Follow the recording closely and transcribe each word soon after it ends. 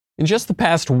In just the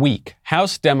past week,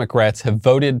 House Democrats have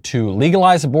voted to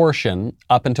legalize abortion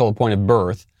up until the point of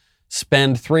birth,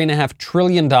 spend $3.5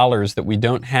 trillion that we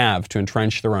don't have to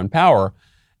entrench their own power,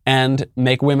 and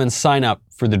make women sign up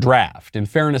for the draft. In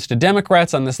fairness to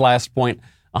Democrats on this last point,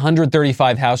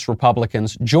 135 House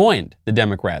Republicans joined the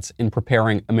Democrats in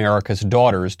preparing America's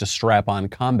daughters to strap on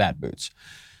combat boots.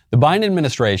 The Biden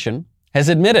administration has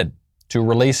admitted to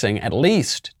releasing at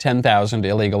least 10,000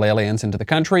 illegal aliens into the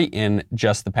country in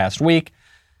just the past week,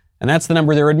 and that's the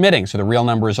number they're admitting, so the real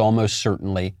number is almost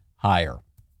certainly higher.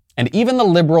 And even the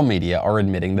liberal media are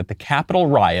admitting that the Capitol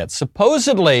riot,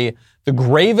 supposedly the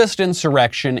gravest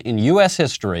insurrection in U.S.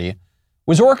 history,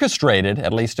 was orchestrated,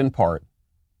 at least in part,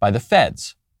 by the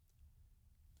feds.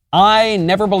 I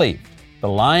never believed the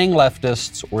lying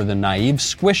leftists or the naive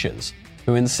squishes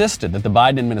who insisted that the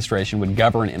Biden administration would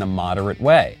govern in a moderate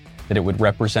way, that it would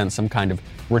represent some kind of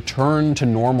return to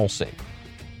normalcy.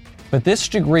 But this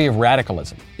degree of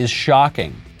radicalism is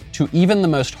shocking to even the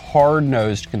most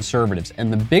hard-nosed conservatives.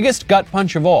 And the biggest gut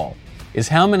punch of all is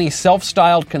how many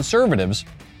self-styled conservatives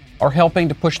are helping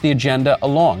to push the agenda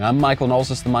along. I'm Michael Knowles.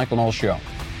 This is The Michael Knowles Show.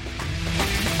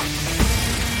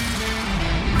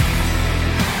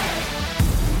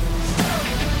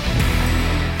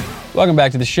 Welcome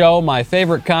back to the show. My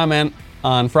favorite comment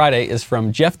on Friday is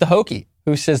from Jeff the Hokie,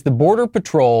 who says the Border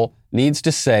Patrol needs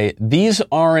to say, "These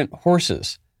aren't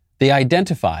horses. They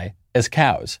identify as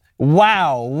cows."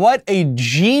 Wow, what a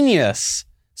genius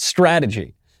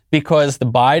strategy. Because the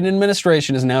Biden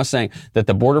administration is now saying that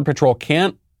the Border Patrol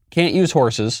can't use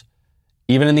horses,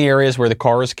 even in the areas where the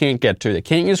cars can't get to. They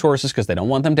can't use horses because they don't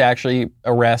want them to actually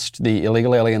arrest the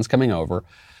illegal aliens coming over.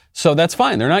 So that's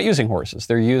fine. They're not using horses.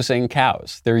 They're using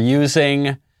cows. They're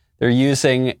using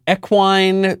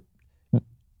equine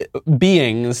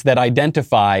beings that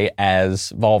identify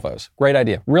as Volvos. Great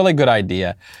idea. Really good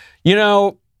idea. You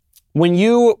know, when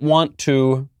you want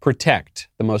to protect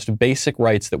the most basic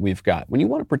rights that we've got, when you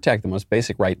want to protect the most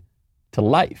basic right to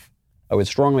life, I would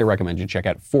strongly recommend you check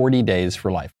out 40 Days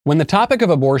for Life. When the topic of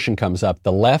abortion comes up,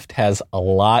 the left has a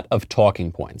lot of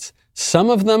talking points. Some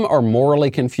of them are morally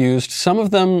confused. Some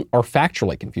of them are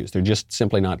factually confused. They're just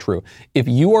simply not true. If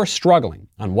you are struggling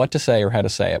on what to say or how to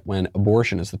say it when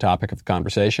abortion is the topic of the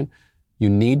conversation, you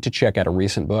need to check out a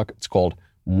recent book. It's called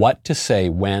What to Say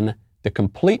When: The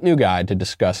Complete New Guide to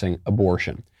Discussing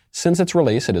Abortion. Since its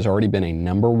release, it has already been a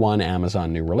 #1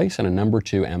 Amazon new release and a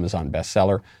 #2 Amazon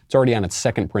bestseller. It's already on its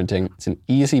second printing. It's an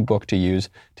easy book to use,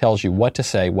 tells you what to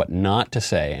say, what not to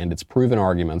say, and its proven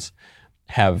arguments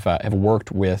have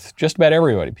worked with just about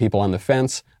everybody. People on the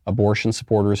fence, abortion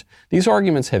supporters. These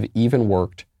arguments have even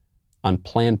worked on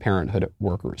Planned Parenthood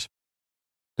workers.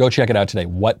 Go check it out today.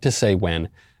 What to Say When: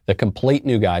 The Complete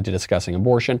New Guide to Discussing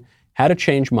Abortion. How to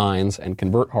change minds and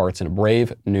convert hearts in a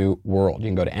brave new world. You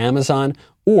can go to Amazon,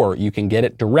 or you can get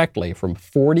it directly from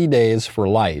 40 Days for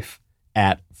Life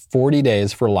at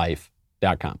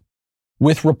 40daysforlife.com.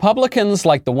 With Republicans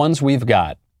like the ones we've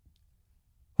got,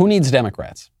 who needs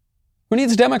Democrats? Who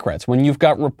needs Democrats when you've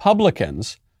got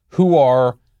Republicans who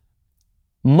are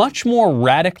much more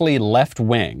radically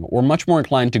left-wing or much more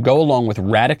inclined to go along with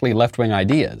radically left-wing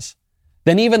ideas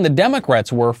than even the Democrats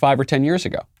were 5 or 10 years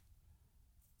ago?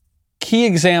 Key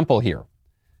example here.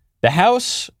 The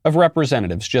House of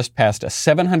Representatives just passed a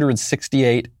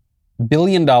 $768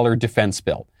 billion defense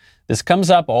bill. This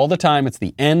comes up all the time. It's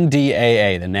the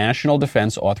NDAA, the National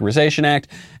Defense Authorization Act,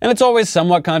 and it's always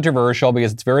somewhat controversial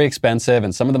because it's very expensive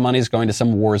and some of the money is going to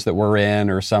some wars that we're in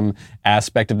or some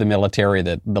aspect of the military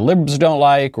that the libs don't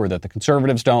like or that the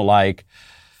conservatives don't like.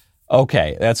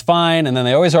 Okay, that's fine, and then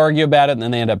they always argue about it, and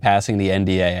then they end up passing the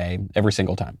NDAA every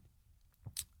single time.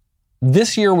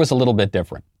 This year was a little bit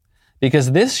different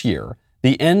because this year,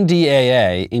 the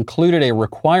NDAA included a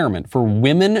requirement for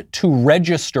women to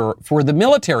register for the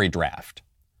military draft.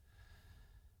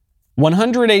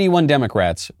 181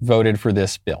 Democrats voted for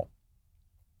this bill.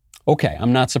 Okay,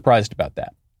 I'm not surprised about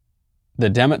that.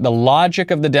 The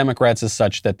logic of the Democrats is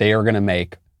such that they are going to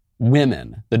make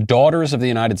women, the daughters of the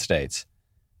United States,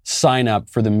 sign up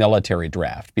for the military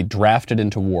draft, be drafted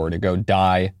into war to go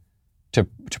die to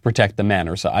protect the men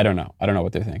or so. I don't know. I don't know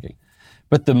what they're thinking.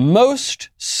 But the most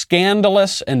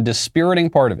scandalous and dispiriting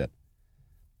part of it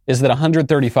is that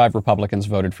 135 Republicans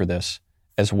voted for this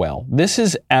as well. This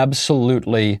is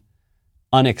absolutely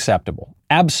unacceptable.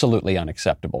 Absolutely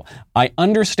unacceptable. I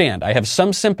understand. I have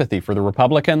some sympathy for the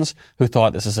Republicans who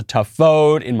thought this is a tough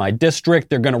vote. In my district,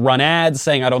 they're going to run ads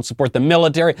saying I don't support the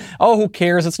military. Oh, who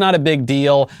cares? It's not a big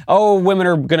deal. Oh, women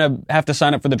are going to have to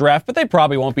sign up for the draft, but they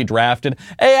probably won't be drafted.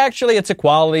 Hey, actually, it's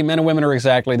equality. Men and women are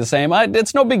exactly the same.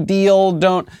 It's no big deal.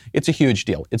 It's a huge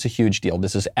deal. It's a huge deal.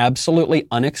 This is absolutely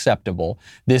unacceptable.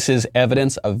 This is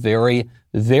evidence of very,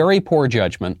 very poor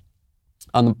judgment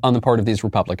on the part of these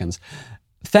Republicans.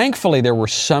 Thankfully, there were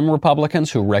some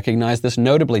Republicans who recognized this,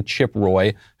 notably Chip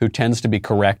Roy, who tends to be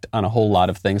correct on a whole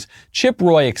lot of things. Chip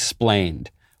Roy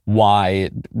explained why,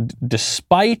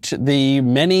 despite the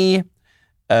many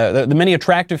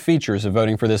attractive features of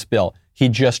voting for this bill, he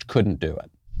just couldn't do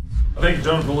it. I thank the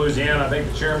gentleman from Louisiana. I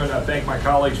thank the chairman. I thank my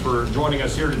colleagues for joining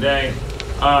us here today.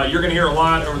 You're going to hear a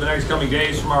lot over the next coming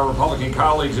days from our Republican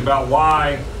colleagues about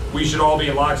why we should all be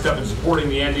in lockstep in supporting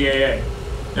the NDAA.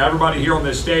 Now, everybody here on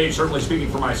this stage, certainly speaking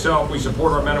for myself, we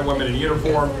support our men and women in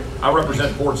uniform. I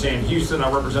represent Fort Sam Houston. I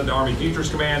represent the Army Futures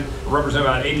Command. I represent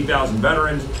about 80,000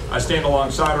 veterans. I stand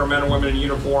alongside our men and women in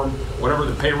uniform, whatever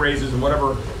the pay raises and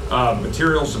whatever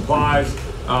material supplies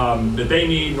that they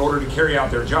need in order to carry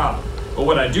out their job. But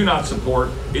what I do not support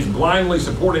is blindly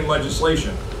supporting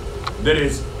legislation that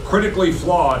is critically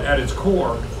flawed at its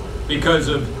core because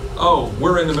of,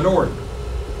 we're in the minority.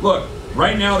 Look,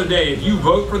 right now today, if you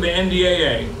vote for the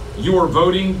NDAA, you are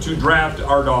voting to draft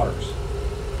our daughters.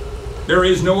 There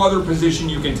is no other position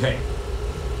you can take.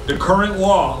 The current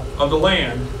law of the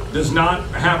land does not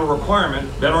have a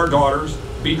requirement that our daughters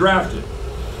be drafted,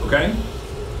 okay?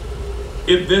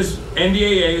 If this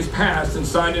NDAA is passed and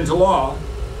signed into law,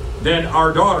 then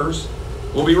our daughters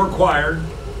will be required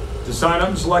to sign up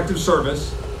in selective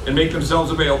service and make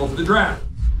themselves available for the draft.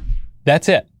 That's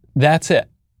it. That's it.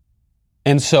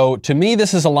 And so, to me,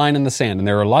 this is a line in the sand, and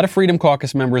there are a lot of Freedom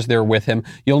Caucus members there with him.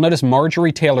 You'll notice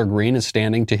Marjorie Taylor Greene is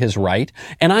standing to his right.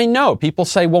 And I know people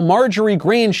say, well, Marjorie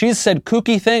Greene, she's said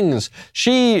kooky things.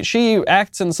 She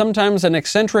acts in sometimes an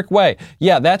eccentric way.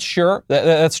 Yeah, that's sure.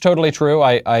 That's totally true.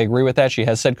 I agree with that. She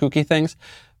has said kooky things.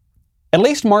 At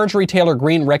least Marjorie Taylor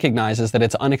Greene recognizes that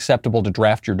it's unacceptable to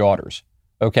draft your daughters.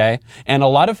 Okay? And a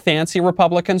lot of fancy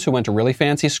Republicans who went to really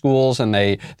fancy schools and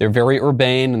they're very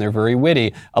urbane and they're very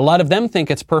witty, a lot of them think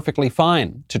it's perfectly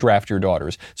fine to draft your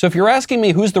daughters. So if you're asking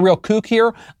me who's the real kook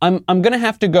here, I'm going to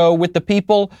have to go with the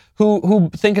people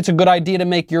who think it's a good idea to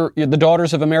make the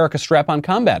daughters of America strap on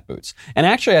combat boots. And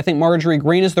actually, I think Marjorie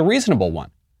Greene is the reasonable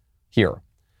one here.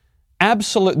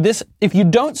 If you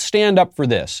don't stand up for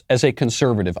this as a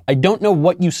conservative, I don't know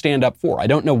what you stand up for. I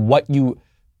don't know what you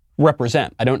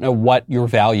represent. I don't know what your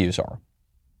values are.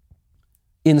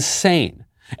 Insane.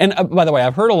 And by the way,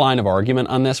 I've heard a line of argument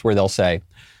on this where they'll say,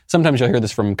 sometimes you'll hear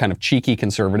this from kind of cheeky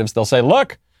conservatives, they'll say,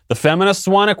 look, the feminists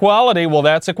want equality. Well,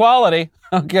 that's equality.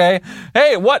 Okay.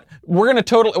 Hey, we're going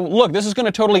to look, this is going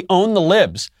to totally own the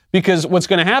libs. Because what's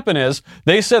going to happen is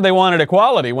they said they wanted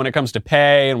equality when it comes to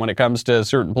pay and when it comes to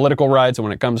certain political rights and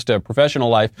when it comes to professional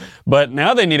life. But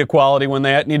now they need equality when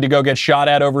they need to go get shot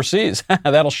at overseas.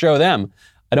 That'll show them.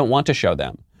 I don't want to show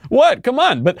them. What? Come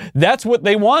on. But that's what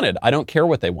they wanted. I don't care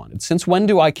what they wanted. Since when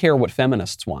do I care what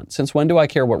feminists want? Since when do I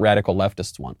care what radical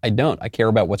leftists want? I don't. I care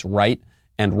about what's right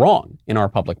and wrong in our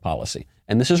public policy.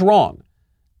 And this is wrong.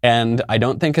 And I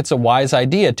don't think it's a wise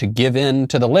idea to give in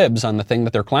to the libs on the thing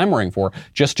that they're clamoring for,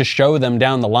 just to show them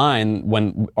down the line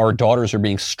when our daughters are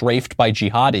being strafed by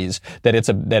jihadis that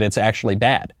it's actually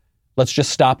bad. Let's just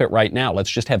stop it right now.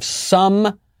 Let's just have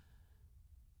some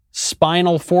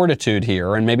spinal fortitude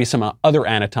here and maybe some other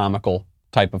anatomical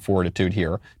type of fortitude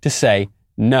here to say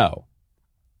no.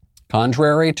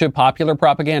 Contrary to popular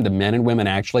propaganda, men and women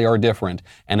actually are different,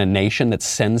 and a nation that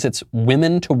sends its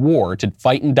women to war to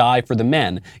fight and die for the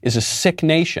men is a sick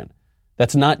nation.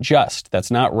 That's not just.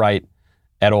 That's not right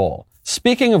at all.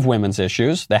 Speaking of women's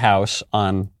issues, the House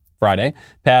on Friday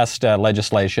passed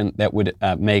legislation that would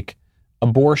make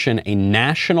abortion a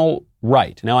national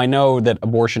right. Now, I know that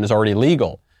abortion is already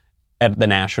legal at the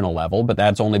national level, but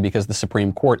that's only because the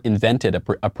Supreme Court invented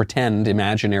a pretend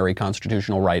imaginary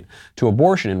constitutional right to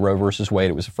abortion in Roe versus Wade.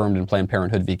 It was affirmed in Planned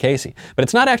Parenthood v. Casey. But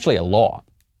it's not actually a law.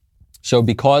 So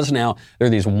because now there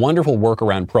are these wonderful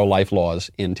workaround pro-life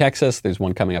laws in Texas, there's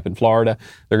one coming up in Florida,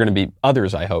 there are going to be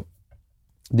others, I hope.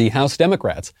 The House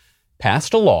Democrats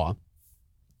passed a law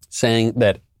saying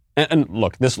that, and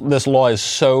look, this law is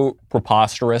so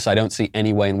preposterous, I don't see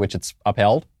any way in which it's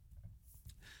upheld.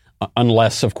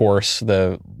 Unless, of course,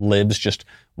 the libs just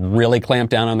really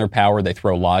clamp down on their power. They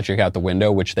throw logic out the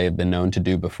window, which they have been known to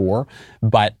do before.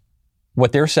 But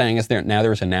what they're saying is now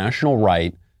there's a national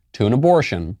right to an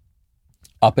abortion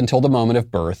up until the moment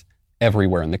of birth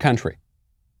everywhere in the country.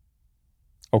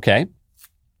 Okay?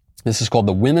 This is called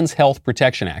the Women's Health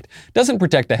Protection Act. It doesn't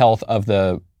protect the health of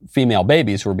the female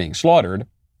babies who are being slaughtered,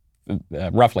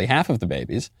 roughly half of the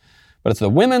babies, but it's the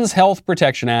Women's Health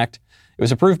Protection Act. It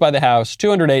was approved by the House,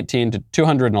 218 to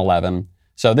 211.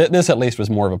 So this at least was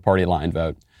more of a party line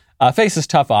vote. Faces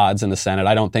tough odds in the Senate.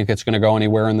 I don't think it's going to go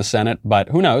anywhere in the Senate, but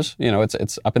who knows? You know,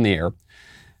 it's up in the air.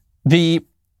 The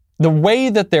way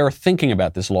that they're thinking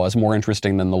about this law is more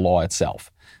interesting than the law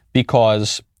itself,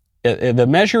 because the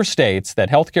measure states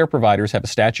that healthcare providers have a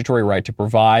statutory right to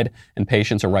provide and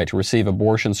patients a right to receive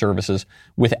abortion services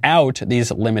without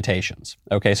these limitations.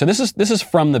 Okay, so this is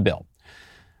from the bill.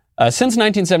 Since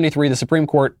 1973, the Supreme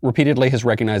Court repeatedly has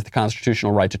recognized the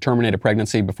constitutional right to terminate a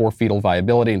pregnancy before fetal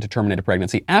viability and to terminate a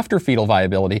pregnancy after fetal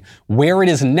viability where it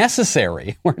is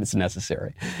necessary,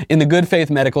 in the good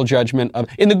faith medical judgment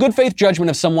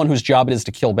of someone whose job it is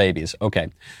to kill babies,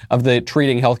 of the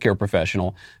treating healthcare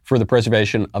professional for the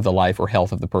preservation of the life or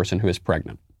health of the person who is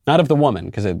pregnant. Not of the woman,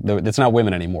 because it's not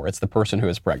women anymore. It's the person who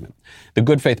is pregnant. The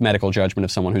good faith medical judgment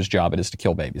of someone whose job it is to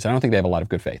kill babies. I don't think they have a lot of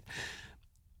good faith.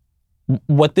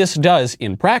 What this does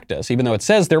in practice, even though it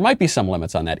says there might be some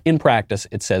limits on that, in practice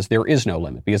it says there is no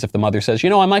limit. Because if the mother says,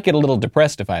 I might get a little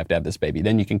depressed if I have to have this baby,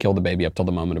 then you can kill the baby up till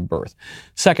the moment of birth.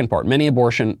 Second part, many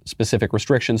abortion-specific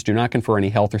restrictions do not confer any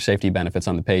health or safety benefits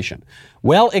on the patient.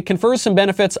 Well, it confers some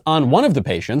benefits on one of the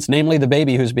patients, namely the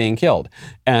baby who's being killed.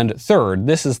 And third,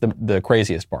 this is the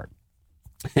craziest part.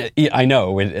 I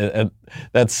know,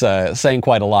 that's saying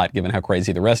quite a lot given how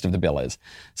crazy the rest of the bill is. It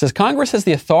says Congress has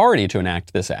the authority to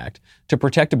enact this act to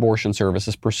protect abortion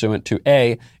services pursuant to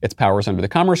A, its powers under the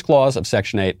Commerce Clause of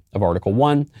Section 8 of Article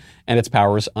 1, and its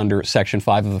powers under Section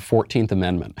 5 of the 14th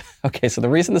Amendment. Okay, so the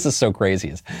reason this is so crazy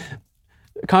is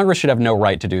Congress should have no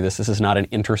right to do this. This is not an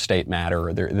interstate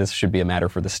matter. This should be a matter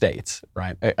for the states,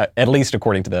 right? At least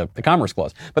according to the Commerce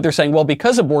Clause. But they're saying, well,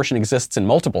 because abortion exists in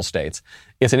multiple states,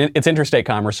 it's interstate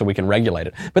commerce, so we can regulate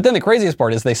it. But then the craziest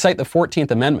part is they cite the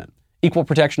 14th Amendment, equal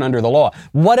protection under the law.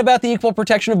 What about the equal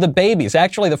protection of the babies?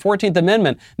 Actually, the 14th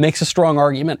Amendment makes a strong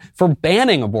argument for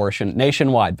banning abortion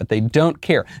nationwide, but they don't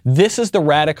care. This is the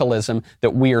radicalism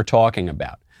that we are talking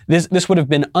about. This would have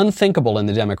been unthinkable in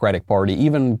the Democratic Party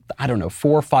even, 4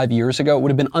 or 5 years ago. It would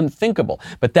have been unthinkable.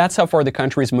 But that's how far the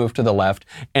country's moved to the left,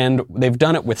 and they've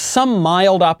done it with some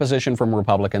mild opposition from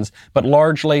Republicans, but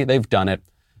largely they've done it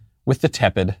with the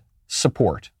tepid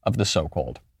support of the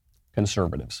so-called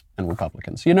conservatives and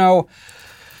Republicans.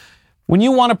 When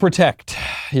you want to protect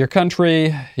your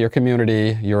country, your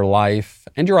community, your life,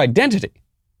 and your identity,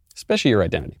 especially your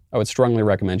identity, I would strongly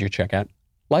recommend you check out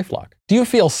LifeLock. Do you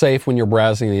feel safe when you're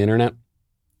browsing the internet?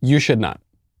 You should not.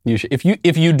 You should.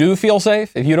 If you do feel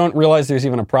safe, if you don't realize there's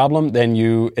even a problem, then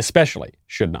you especially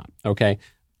should not, okay?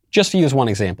 Just to use one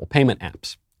example, payment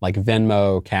apps like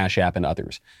Venmo, Cash App, and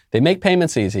others. They make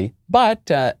payments easy, but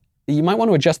you might want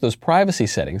to adjust those privacy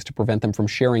settings to prevent them from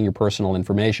sharing your personal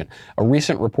information. A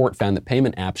recent report found that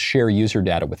payment apps share user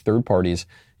data with third parties,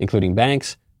 including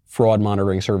banks, fraud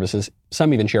monitoring services.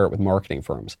 Some even share it with marketing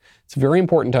firms. It's very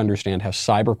important to understand how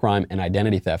cybercrime and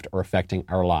identity theft are affecting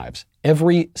our lives.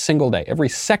 Every single day, every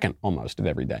second almost of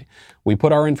every day, we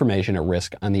put our information at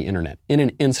risk on the internet. In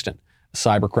an instant, a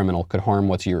cybercriminal could harm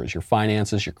what's yours, your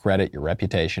finances, your credit, your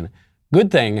reputation.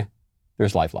 Good thing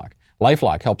there's LifeLock.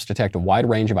 LifeLock helps detect a wide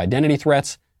range of identity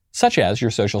threats, such as your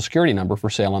social security number for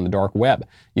sale on the dark web.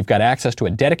 You've got access to a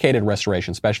dedicated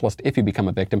restoration specialist if you become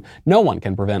a victim. No one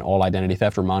can prevent all identity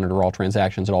theft or monitor all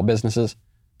transactions at all businesses,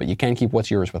 but you can keep what's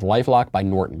yours with LifeLock by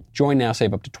Norton. Join now,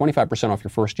 save up to 25% off your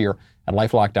first year at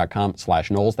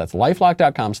LifeLock.com/Knowles. That's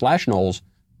LifeLock.com/Knowles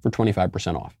for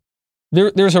 25% off.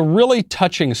 There's a really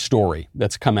touching story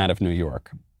that's come out of New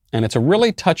York, and it's a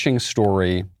really touching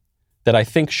story that I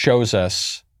think shows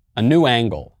us a new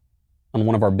angle on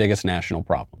one of our biggest national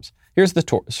problems. Here's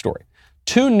the story.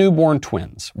 2 newborn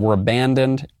twins were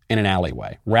abandoned in an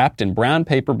alleyway, wrapped in brown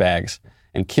paper bags,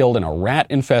 and killed in a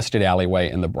rat-infested alleyway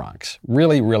in the Bronx.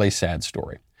 Really, really sad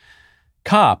story.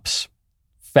 Cops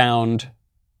found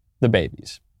the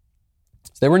babies.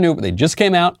 They were new, they just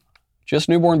came out, just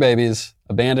newborn babies,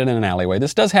 abandoned in an alleyway.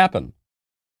 This does happen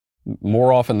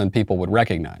more often than people would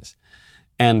recognize.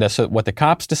 And so what the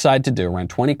cops decided to do, around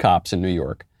 20 cops in New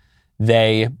York,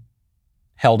 they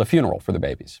held a funeral for the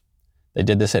babies. They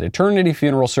did this at Eternity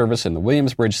Funeral Service in the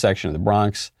Williamsbridge section of the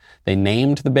Bronx. They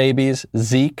named the babies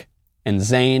Zeke and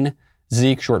Zane.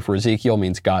 Zeke, short for Ezekiel,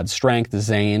 means God's strength.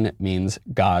 Zane means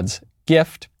God's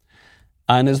gift.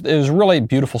 And it was a really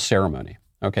beautiful ceremony,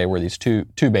 where these two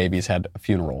babies had a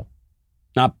funeral.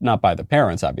 Not by the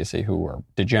parents, obviously, who were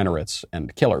degenerates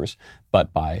and killers,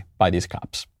 but by these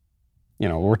cops.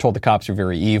 we're told the cops are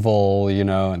very evil,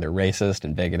 and they're racist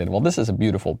and bigoted. Well, this is a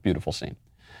beautiful, beautiful scene.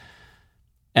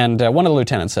 And one of the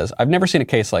lieutenants says, I've never seen a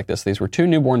case like this. These were 2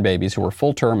 newborn babies who were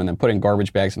full term and then put in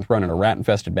garbage bags and thrown in a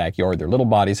rat-infested backyard. Their little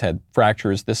bodies had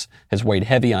fractures. This has weighed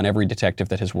heavy on every detective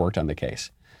that has worked on the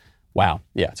case. Wow.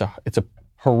 Yeah, it's a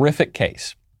horrific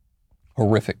case.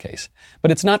 Horrific case.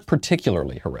 But it's not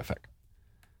particularly horrific.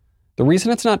 The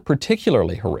reason it's not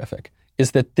particularly horrific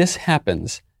is that this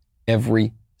happens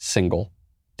every single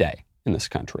day in this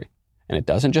country. And it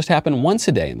doesn't just happen once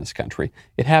a day in this country.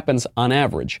 It happens on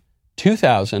average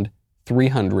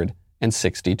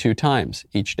 2,362 times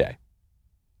each day.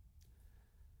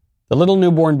 The little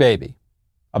newborn baby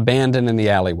abandoned in the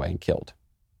alleyway and killed.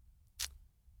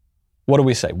 What do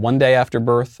we say? One day after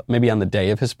birth, maybe on the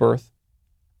day of his birth?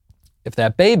 If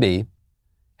that baby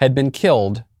had been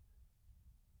killed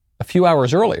a few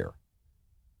hours earlier,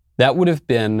 that would have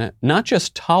been not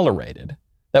just tolerated,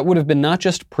 that would have been not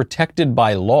just protected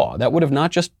by law, that would have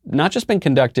not just been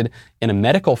conducted in a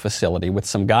medical facility with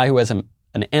some guy who has an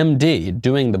MD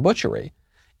doing the butchery.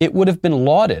 It would have been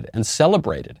lauded and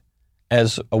celebrated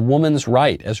as a woman's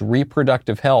right, as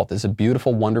reproductive health, as a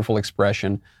beautiful, wonderful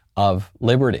expression of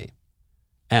liberty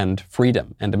and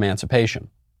freedom and emancipation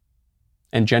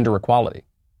and gender equality.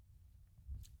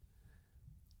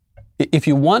 If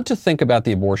you want to think about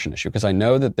the abortion issue, because I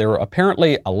know that there are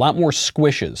apparently a lot more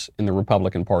squishes in the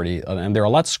Republican Party, and they're a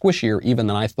lot squishier even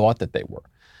than I thought that they were,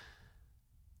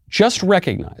 just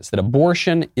recognize that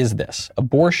abortion is this.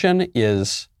 Abortion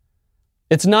is,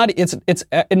 it's not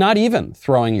even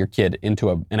throwing your kid into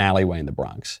an alleyway in the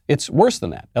Bronx. It's worse than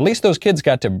that. At least those kids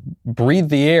got to breathe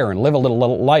the air and live a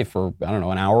little life for, I don't know,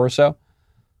 an hour or so.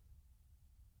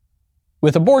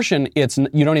 With abortion,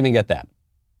 you don't even get that.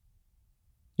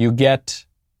 You get,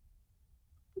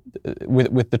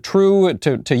 with the true,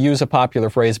 to use a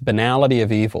popular phrase, banality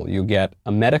of evil, you get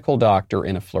a medical doctor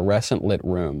in a fluorescent lit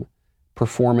room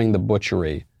performing the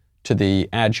butchery to the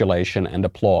adulation and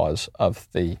applause of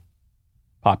the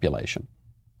population.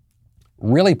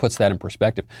 Really puts that in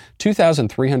perspective.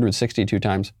 2,362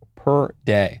 times per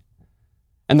day.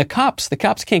 And the cops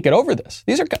can't get over this.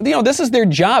 This is their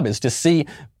job, is to see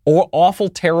awful,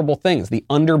 terrible things, the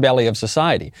underbelly of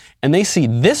society. And they see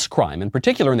this crime in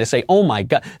particular, and they say, oh my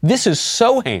God, this is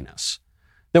so heinous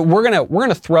that we're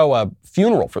gonna throw a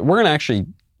funeral for it. We're gonna actually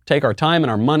take our time and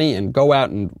our money and go out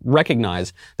and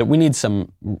recognize that we need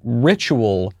some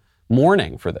ritual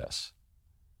mourning for this.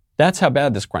 That's how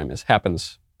bad this crime is.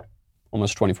 Happens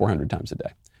almost 2,400 times a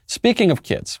day. Speaking of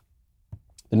kids,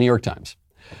 the New York Times.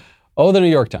 Oh, the New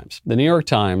York Times. The New York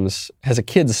Times has a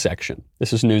kids section.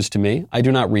 This is news to me. I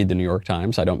do not read the New York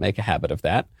Times. I don't make a habit of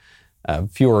that.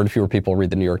 Fewer and fewer people read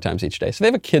the New York Times each day. So they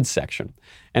have a kids section.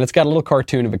 And it's got a little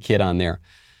cartoon of a kid on there.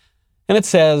 And it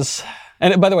says,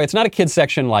 and by the way, it's not a kids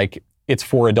section like it's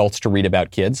for adults to read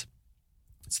about kids.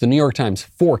 It's the New York Times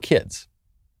for kids.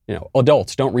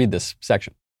 Adults don't read this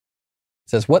section. It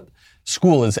says what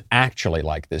school is actually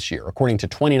like this year, according to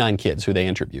 29 kids who they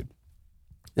interviewed.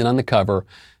 And on the cover,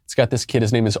 it's got this kid,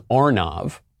 his name is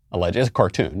Arnav, it's a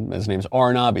cartoon. His name's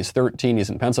Arnav, he's 13, he's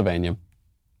in Pennsylvania.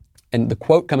 And the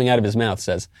quote coming out of his mouth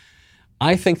says,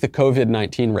 I think the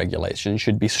COVID-19 regulations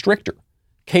should be stricter.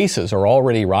 Cases are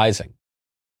already rising.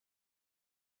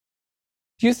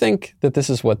 Do you think that this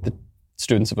is what the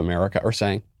students of America are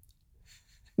saying?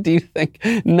 Do you think?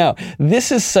 No.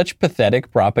 This is such pathetic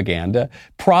propaganda.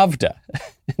 Pravda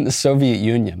in the Soviet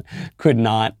Union could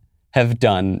not have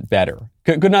done better.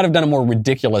 Could not have done a more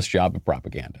ridiculous job of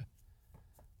propaganda.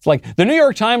 It's like, the New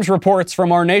York Times reports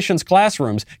from our nation's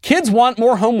classrooms, kids want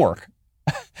more homework.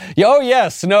 Oh,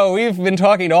 yes, no, we've been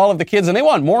talking to all of the kids, and they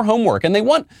want more homework, and they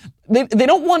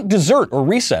don't want dessert or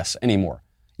recess anymore.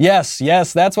 Yes,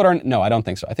 that's what no, I don't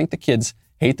think so. I think the kids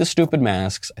hate the stupid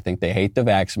masks. I think they hate the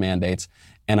vax mandates,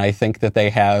 and I think that they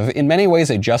have, in many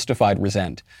ways, a justified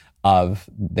resent of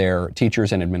their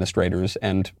teachers and administrators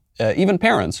and even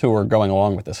parents who are going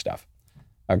along with this stuff.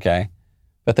 Okay?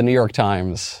 But the New York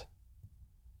Times,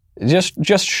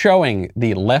 just showing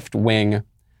the left-wing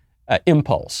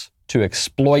impulse to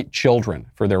exploit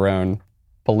children for their own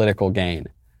political gain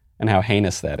and how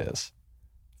heinous that is.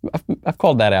 I've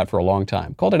called that out for a long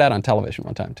time. Called it out on television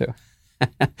one time, too.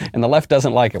 And the left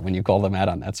doesn't like it when you call them out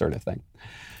on that sort of thing.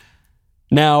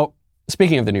 Now,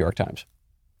 speaking of the New York Times,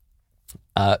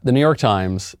 the New York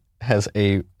Times has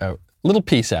a little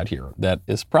piece out here that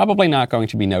is probably not going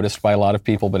to be noticed by a lot of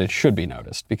people, but it should be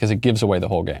noticed because it gives away the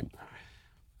whole game.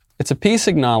 It's a piece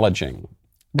acknowledging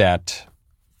that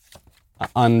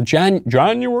on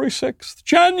January 6th,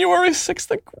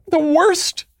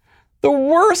 the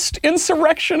worst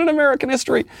insurrection in American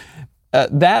history,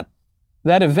 that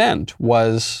that event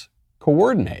was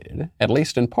coordinated, at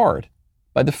least in part,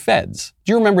 by the feds.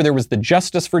 Do you remember there was the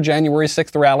Justice for January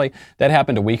 6th rally that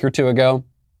happened a week or two ago?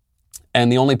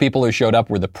 And the only people who showed up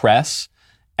were the press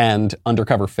and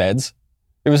undercover feds.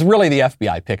 It was really the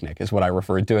FBI picnic is what I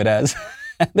referred to it as.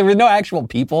 There were no actual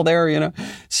people there, you know.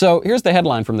 So here's the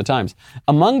headline from the Times.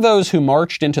 Among those who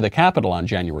marched into the Capitol on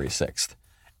January 6th,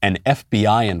 an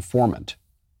FBI informant.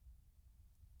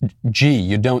 Gee,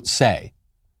 you don't say.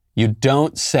 You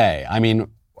don't say. I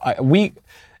mean,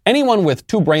 anyone with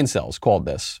 2 brain cells called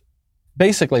this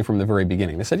basically from the very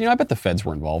beginning. They said, I bet the feds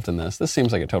were involved in this. This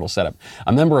seems like a total setup.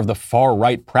 A member of the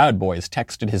far-right Proud Boys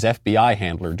texted his FBI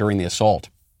handler during the assault,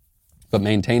 but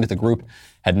maintained the group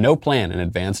had no plan in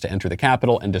advance to enter the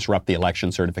Capitol and disrupt the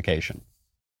election certification.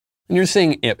 And you're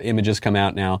seeing images come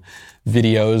out now,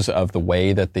 videos of the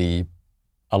way that the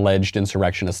alleged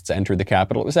insurrectionists entered the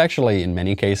Capitol. It was actually, in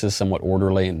many cases, somewhat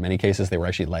orderly. In many cases, they were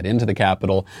actually let into the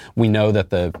Capitol. We know that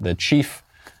the chief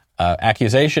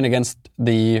accusation against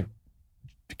the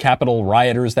Capitol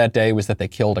rioters that day was that they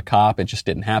killed a cop. It just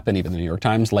didn't happen. Even the New York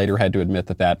Times later had to admit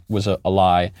that that was a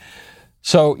lie.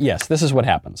 So, yes, this is what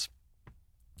happens.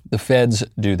 The feds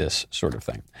do this sort of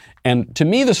thing. And to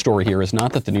me, the story here is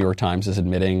not that the New York Times is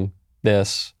admitting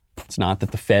this. It's not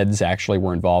that the feds actually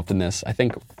were involved in this. I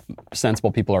think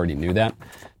sensible people already knew that.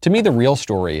 To me, the real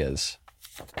story is,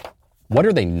 what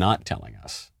are they not telling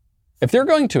us? If they're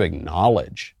going to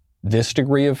acknowledge this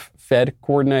degree of Fed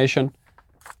coordination,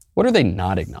 what are they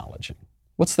not acknowledging?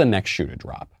 What's the next shoe to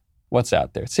drop? What's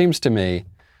out there? It seems to me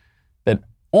that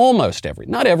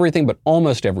not everything, but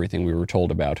almost everything we were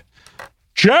told about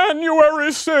January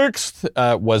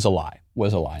 6th was a lie,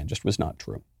 and just was not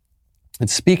true. And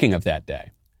speaking of that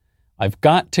day, I've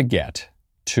got to get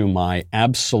to my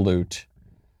absolute,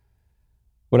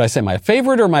 my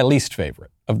favorite or my least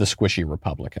favorite of the squishy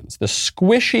Republicans. The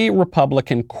squishy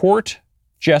Republican court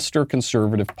jester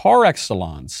conservative par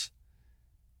excellence,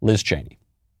 Liz Cheney.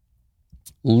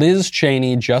 Liz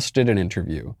Cheney just did an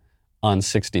interview on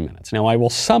 60 Minutes. Now, I will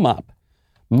sum up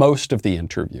most of the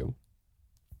interview.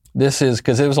 This is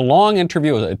because it was a long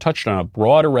interview. It touched on a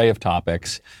broad array of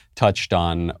topics, touched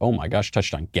on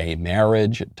gay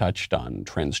marriage, it touched on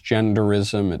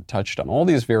transgenderism, it touched on all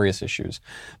these various issues.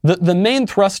 The main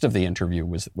thrust of the interview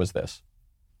was this.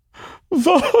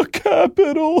 The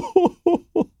Capitol,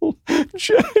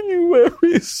 January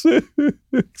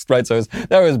 6th. Right, so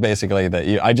that was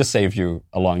basically I just saved you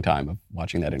a long time of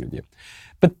watching that interview.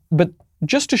 But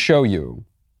just to show you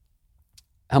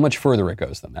how much further it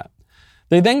goes than that,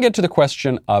 they then get to the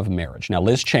question of marriage. Now,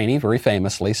 Liz Cheney very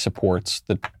famously supports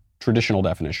the traditional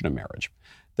definition of marriage,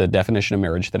 the definition of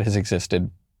marriage that has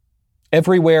existed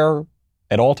everywhere,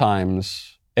 at all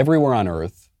times, everywhere on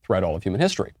earth, throughout all of human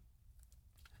history,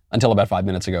 until about 5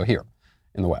 minutes ago here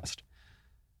in the West.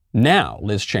 Now,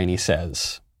 Liz Cheney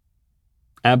says,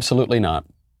 absolutely not.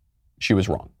 She was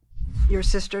wrong. Your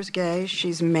sister's gay.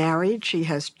 She's married. She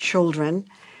has children.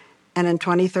 And in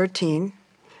 2013,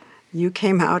 you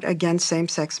came out against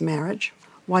same-sex marriage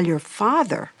while your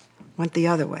father went the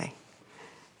other way.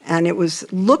 And it was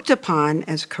looked upon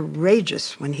as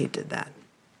courageous when he did that.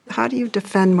 How do you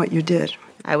defend what you did?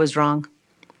 I was wrong.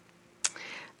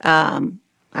 I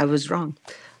was wrong.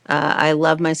 I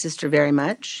love my sister very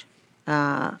much.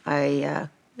 I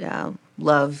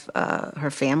love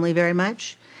her family very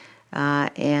much.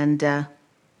 And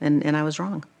I was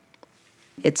wrong.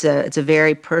 It's a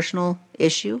very personal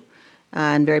issue.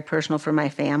 And very personal for my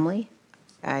family.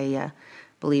 I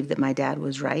believe that my dad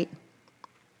was right.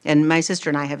 And my sister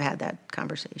and I have had that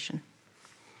conversation.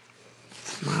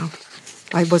 Wow.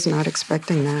 I was not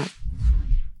expecting that.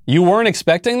 You weren't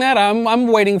expecting that? I'm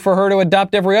waiting for her to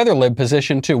adopt every other lib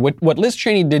position, too. What Liz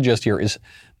Cheney did just here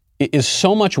is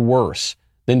so much worse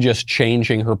than just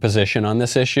changing her position on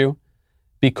this issue,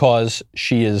 because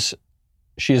she is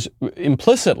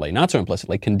implicitly, not so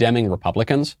implicitly, condemning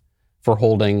Republicans for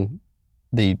holding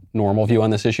the normal view on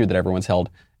this issue that everyone's held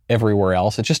everywhere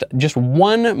else. It's just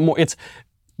one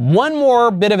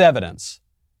more bit of evidence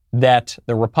that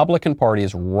the Republican Party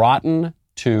is rotten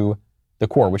to the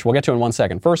core, which we'll get to in 1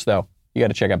 second. First, though, you got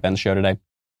to check out Ben's show today.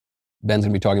 Ben's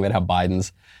going to be talking about how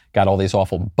Biden's got all these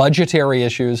awful budgetary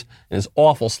issues and his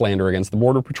awful slander against the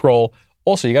Border Patrol.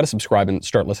 Also, you got to subscribe and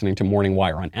start listening to Morning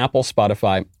Wire on Apple,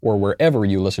 Spotify, or wherever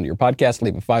you listen to your podcast.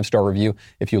 Leave a 5-star review.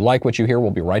 If you like what you hear,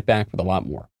 we'll be right back with a lot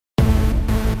more.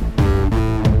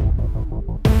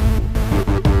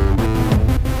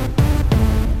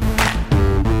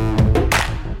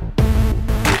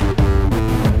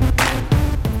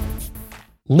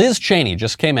 Liz Cheney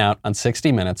just came out on 60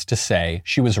 Minutes to say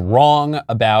she was wrong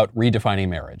about redefining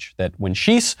marriage, that when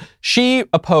she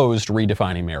opposed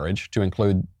redefining marriage to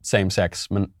include same-sex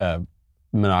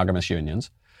monogamous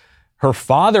unions. Her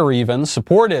father even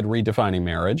supported redefining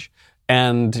marriage,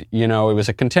 and, you know, it was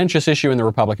a contentious issue in the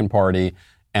Republican Party,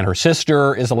 and her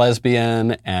sister is a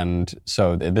lesbian, and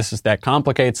so that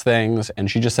complicates things,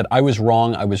 and she just said, I was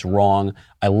wrong,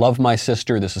 I love my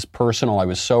sister, this is personal, I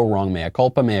was so wrong, mea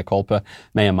culpa,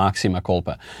 mea maxima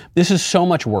culpa. This is so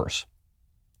much worse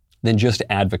than just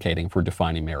advocating for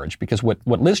defining marriage, because what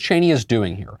Liz Cheney is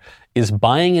doing here is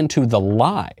buying into the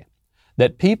lie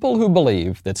that people who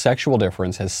believe that sexual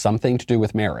difference has something to do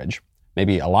with marriage,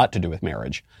 maybe a lot to do with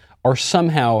marriage, are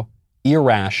somehow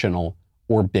irrational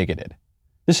or bigoted.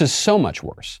 This is so much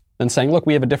worse than saying, look,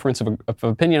 we have a difference of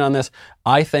opinion on this.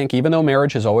 I think, even though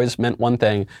marriage has always meant one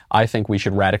thing, I think we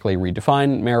should radically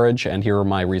redefine marriage, and here are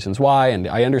my reasons why, and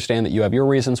I understand that you have your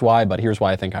reasons why, but here's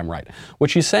why I think I'm right. What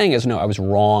she's saying is, no, I was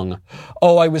wrong.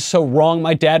 Oh, I was so wrong.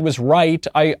 My dad was right.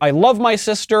 I love my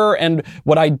sister, and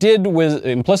what I did was,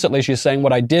 implicitly she's saying,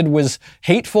 what I did was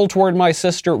hateful toward my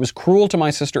sister. It was cruel to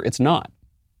my sister. It's not.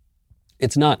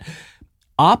 It's not.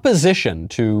 Opposition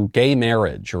to gay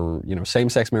marriage or, you know,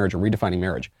 same-sex marriage or redefining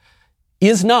marriage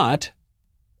is not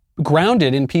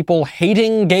grounded in people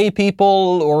hating gay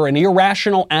people or an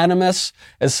irrational animus,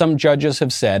 as some judges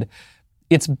have said.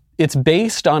 It's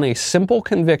based on a simple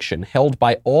conviction held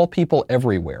by all people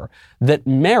everywhere that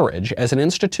marriage as an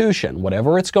institution,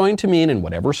 whatever it's going to mean in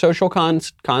whatever social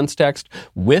context,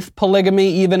 with polygamy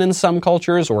even in some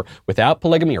cultures, or without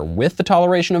polygamy, or with the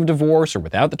toleration of divorce, or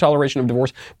without the toleration of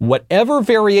divorce, whatever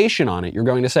variation on it you're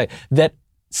going to say, that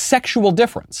sexual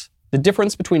difference, the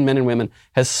difference between men and women,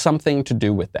 has something to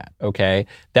do with that, okay?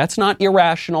 That's not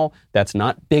irrational, that's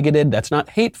not bigoted, that's not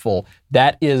hateful,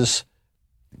 that is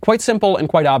quite simple and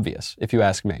quite obvious, if you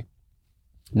ask me.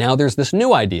 Now there's this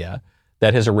new idea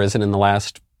that has arisen in the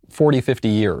last 40, 50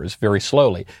 years, very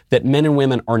slowly, that men and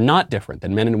women are not different, that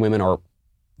men and women are,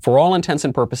 for all intents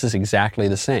and purposes, exactly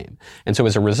the same. And so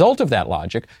as a result of that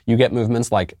logic, you get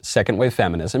movements like second-wave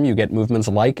feminism, you get movements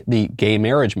like the gay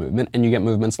marriage movement, and you get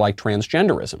movements like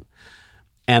transgenderism.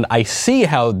 And I see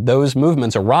how those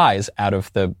movements arise out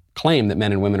of the claim that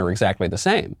men and women are exactly the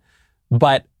same.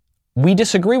 But we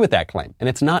disagree with that claim, and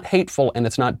it's not hateful, and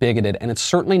it's not bigoted, and it's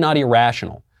certainly not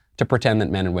irrational to pretend that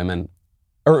men and women,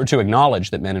 or to acknowledge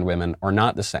that men and women are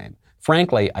not the same.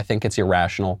 Frankly, I think it's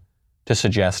irrational to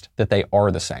suggest that they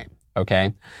are the same,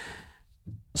 okay?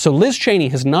 So Liz Cheney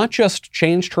has not just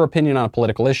changed her opinion on a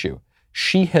political issue,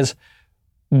 she has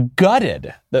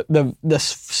gutted the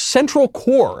central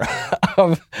core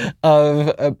of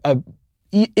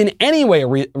in any way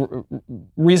a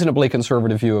reasonably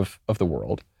conservative view of the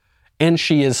world. And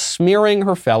she is smearing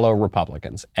her fellow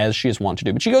Republicans, as she is wont to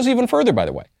do. But she goes even further, by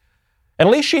the way. At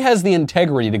least she has the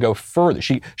integrity to go further.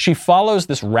 She follows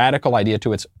this radical idea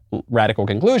to its radical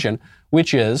conclusion,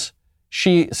 which is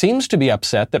she seems to be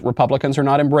upset that Republicans are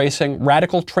not embracing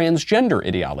radical transgender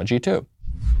ideology, too.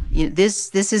 You know,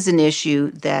 this is an issue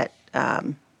that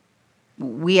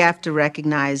we have to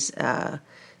recognize,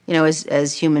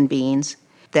 as human beings,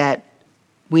 that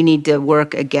we need to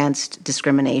work against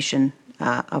discrimination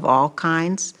of all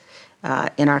kinds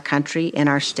in our country, in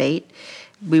our state.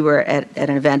 We were at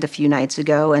an event a few nights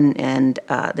ago, and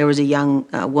there was a young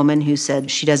woman who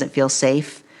said she doesn't feel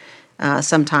safe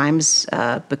sometimes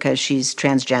because she's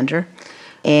transgender,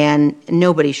 and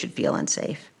nobody should feel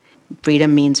unsafe.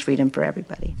 Freedom means freedom for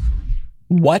everybody.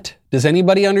 What? Does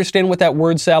anybody understand what that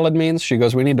word salad means? She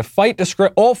goes, we need to fight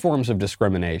all forms of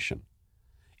discrimination,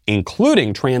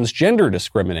 including transgender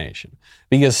discrimination,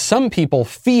 because some people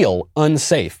feel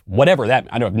unsafe, whatever that,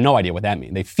 I have no idea what that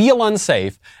means. They feel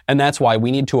unsafe, and that's why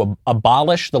we need to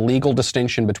abolish the legal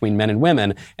distinction between men and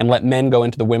women and let men go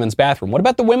into the women's bathroom. What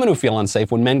about the women who feel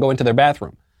unsafe when men go into their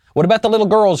bathroom? What about the little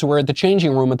girls who are at the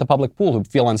changing room at the public pool who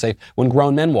feel unsafe when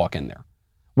grown men walk in there?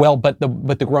 Well, but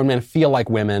the grown men feel like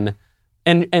women,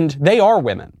 and they are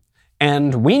women.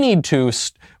 And we need to,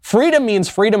 freedom means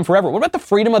freedom forever. What about the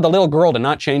freedom of the little girl to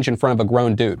not change in front of a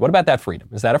grown dude? What about that freedom?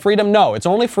 Is that a freedom? No, it's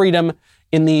only freedom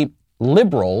in the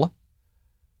liberal,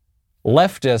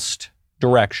 leftist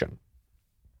direction.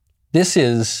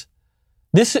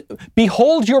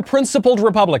 Behold your principled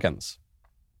Republicans.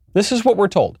 This is what we're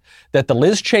told, that the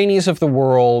Liz Cheneys of the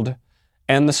world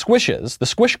and the Squishes, the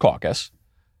Squish Caucus,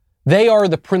 they are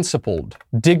the principled,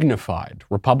 dignified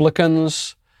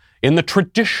Republicans in the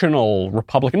traditional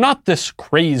Republican, not this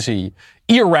crazy,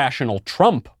 irrational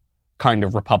Trump kind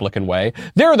of Republican way.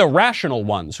 They're the rational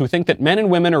ones who think that men and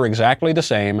women are exactly the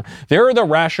same. They're the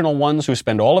rational ones who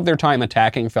spend all of their time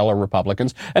attacking fellow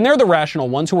Republicans. And they're the rational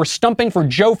ones who are stumping for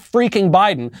Joe freaking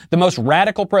Biden, the most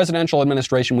radical presidential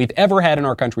administration we've ever had in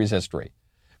our country's history.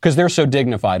 Because they're so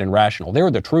dignified and rational. They're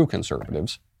the true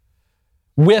conservatives.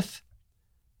 With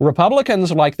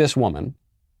Republicans like this woman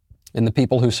and the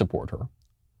people who support her,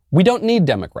 we don't need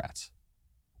Democrats.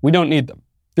 We don't need them.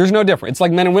 There's no difference. It's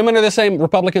like men and women are the same.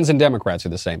 Republicans and Democrats are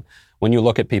the same when you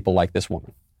look at people like this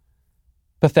woman.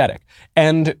 Pathetic.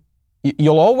 And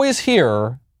you'll always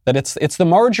hear that it's the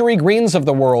Marjorie Greens of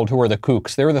the world who are the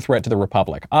kooks. They're the threat to the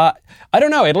republic. I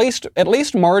don't know. At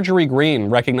least Marjorie Greene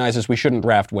recognizes we shouldn't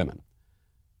draft women.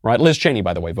 Right? Liz Cheney,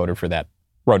 by the way, voted for that.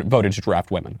 Voted to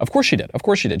draft women. Of course she did. Of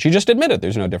course she did. She just admitted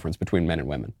there's no difference between men and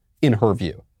women, in her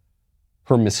view.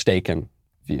 Her mistaken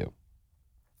view.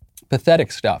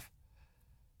 Pathetic stuff.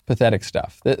 Pathetic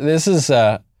stuff. This is,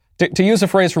 to use a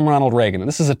phrase from Ronald Reagan,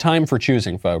 this is a time for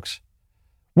choosing, folks.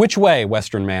 Which way,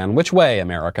 Western man? Which way,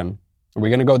 American? Are we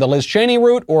going to go the Liz Cheney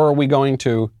route, or are we going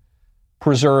to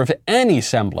preserve any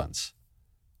semblance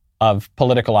of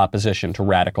political opposition to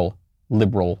radical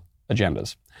liberal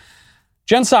agendas?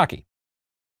 Jen Psaki.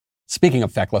 Speaking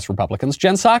of feckless Republicans,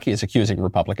 Jen Psaki is accusing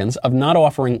Republicans of not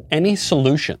offering any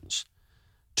solutions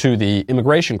to the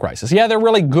immigration crisis. Yeah, they're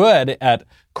really good at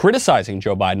criticizing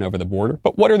Joe Biden over the border,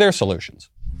 but what are their solutions?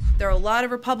 There are a lot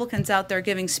of Republicans out there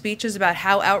giving speeches about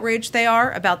how outraged they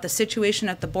are about the situation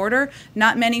at the border.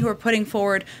 Not many who are putting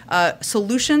forward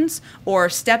solutions or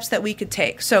steps that we could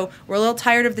take. So we're a little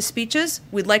tired of the speeches.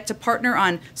 We'd like to partner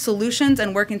on solutions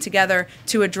and working together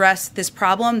to address this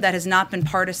problem that has not been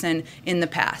partisan in the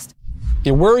past.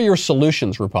 And where are your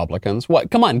solutions, Republicans? What?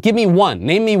 Come on, give me one.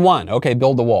 Name me one. Okay,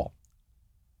 build the wall.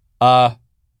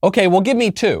 Okay, well, give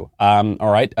me two.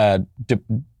 All right,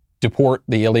 deport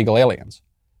the illegal aliens.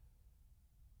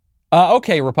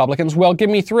 Okay, Republicans, well, give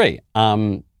me three.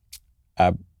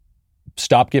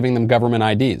 Stop giving them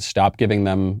government IDs. Stop giving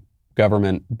them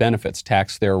government benefits.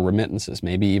 Tax their remittances.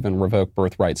 Maybe even revoke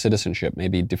birthright citizenship.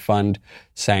 Maybe defund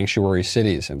sanctuary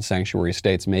cities and sanctuary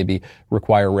states. Maybe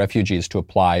require refugees to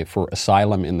apply for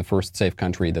asylum in the first safe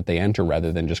country that they enter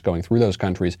rather than just going through those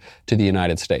countries to the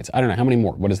United States. I don't know. How many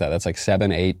more? What is that? That's like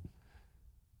 7, 8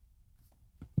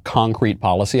 concrete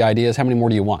policy ideas. How many more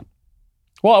do you want?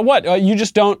 Well, what? You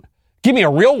just don't... Give me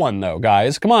a real one, though,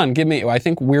 guys. Come on, give me... I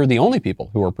think we're the only people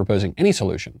who are proposing any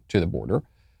solution to the border.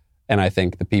 And I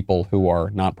think the people who are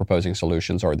not proposing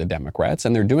solutions are the Democrats.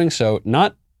 And they're doing so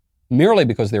not merely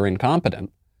because they're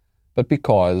incompetent, but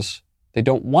because they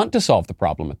don't want to solve the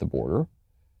problem at the border.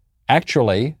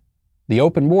 Actually, the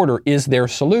open border is their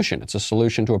solution. It's a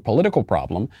solution to a political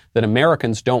problem that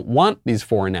Americans don't want these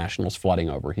foreign nationals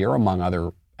flooding over here, among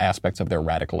other aspects of their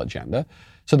radical agenda.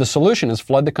 So the solution is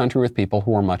flood the country with people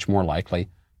who are much more likely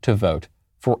to vote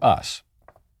for us.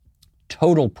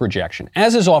 Total projection.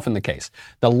 As is often the case,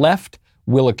 the left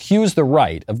will accuse the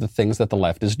right of the things that the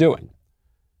left is doing.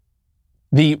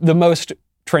 The most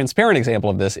transparent example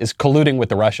of this is colluding with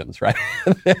the Russians, right?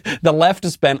 The left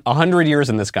has spent 100 years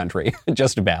in this country,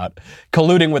 just about,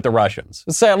 colluding with the Russians.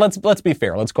 So let's be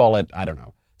fair. Let's call it,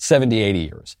 70, 80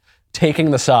 years.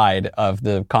 Taking the side of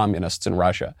the communists in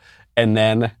Russia. And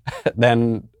then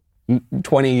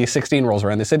 2016 rolls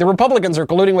around. They say the Republicans are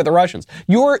colluding with the Russians.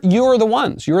 You're the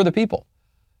ones. You're the people.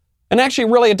 And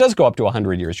actually, really, it does go up to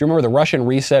 100 years. You remember the Russian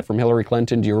reset from Hillary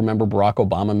Clinton? Do you remember Barack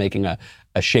Obama making a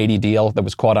shady deal that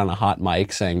was caught on a hot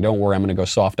mic saying, don't worry, I'm going to go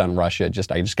soft on Russia. I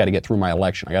just got to get through my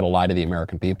election. I got to lie to the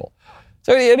American people.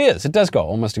 So it does go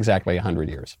almost exactly 100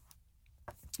 years.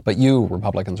 But you,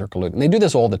 Republicans, are colluding. And they do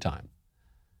this all the time.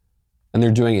 And they're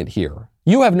doing it here.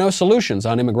 You have no solutions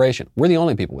on immigration. We're the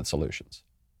only people with solutions.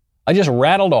 I just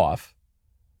rattled off,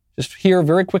 just here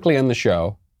very quickly on the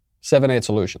show, 7, 8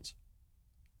 solutions.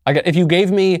 If you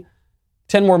gave me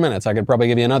 10 more minutes, I could probably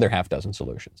give you another half dozen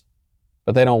solutions.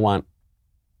 But they don't want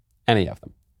any of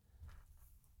them.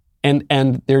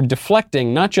 And they're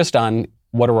deflecting not just on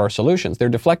what are our solutions, they're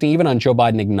deflecting even on Joe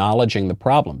Biden acknowledging the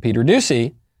problem. Peter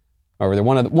Doocy, or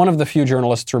one of the few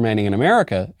journalists remaining in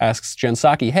America, asks Jen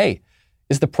Psaki, hey,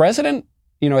 is the president,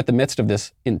 at the midst of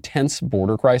this intense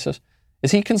border crisis,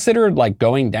 is he considered like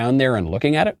going down there and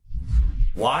looking at it?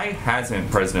 Why hasn't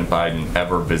President Biden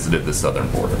ever visited the southern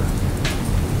border?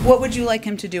 What would you like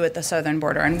him to do at the southern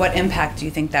border, and what impact do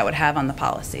you think that would have on the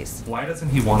policies? Why doesn't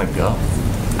he want to go?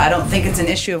 I don't think it's an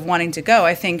issue of wanting to go.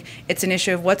 I think it's an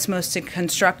issue of what's most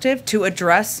constructive to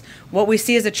address what we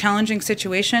see as a challenging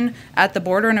situation at the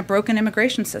border and a broken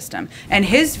immigration system. And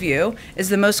his view is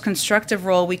the most constructive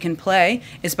role we can play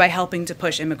is by helping to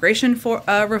push immigration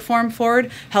reform forward,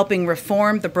 helping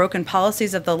reform the broken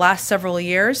policies of the last several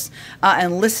years,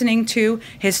 and listening to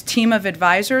his team of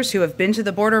advisors who have been to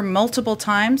the border multiple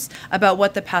times about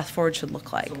what the path forward should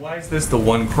look like. So why is this the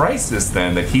one crisis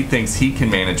then that he thinks he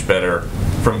can manage better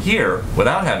from here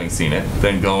without having seen it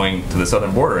than going to the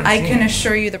southern border and I seeing can it?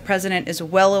 assure you the president is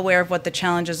well aware of what the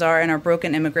challenges are in our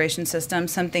broken immigration system,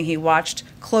 something he watched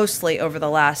closely over the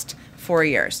last 4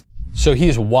 years. So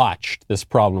he's watched this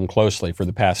problem closely for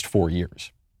the past 4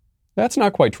 years. That's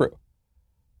not quite true.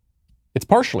 It's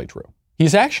partially true.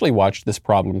 He's actually watched this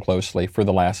problem closely for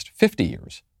the last 50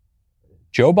 years.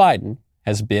 Joe Biden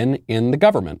has been in the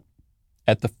government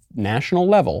at the national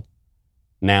level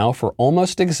now for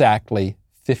almost exactly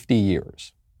 50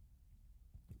 years.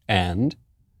 And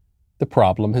the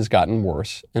problem has gotten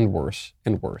worse and worse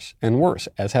and worse and worse,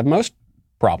 as have most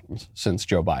problems since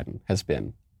Joe Biden has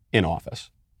been in office,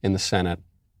 in the Senate,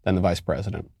 then the vice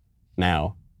president,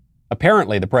 now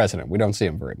apparently the president. We don't see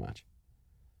him very much.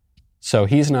 So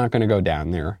he's not going to go down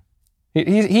there.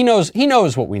 He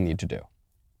knows what we need to do.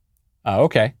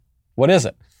 Okay, what is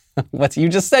it? You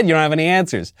just said you don't have any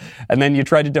answers. And then you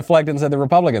tried to deflect and said the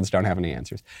Republicans don't have any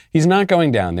answers. He's not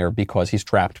going down there because he's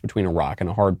trapped between a rock and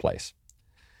a hard place.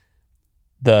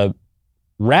 The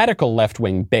radical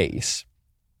left-wing base,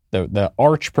 the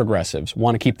arch progressives,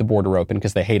 want to keep the border open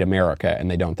because they hate America and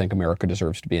they don't think America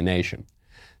deserves to be a nation.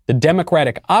 The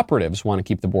Democratic operatives want to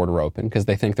keep the border open because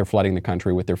they think they're flooding the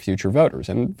country with their future voters.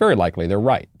 And very likely they're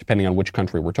right, depending on which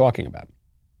country we're talking about.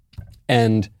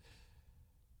 And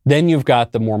then you've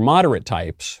got the more moderate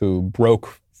types who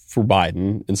broke for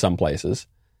Biden in some places.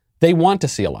 They want to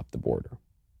seal up the border.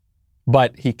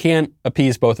 But he can't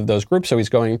appease both of those groups, so he's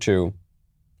going to,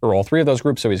 or all three of those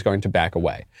groups, so he's going to back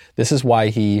away. This is why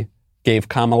he gave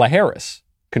Kamala Harris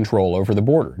control over the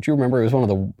border. Do you remember? It was one of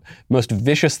the most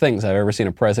vicious things I've ever seen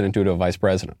a president do to a vice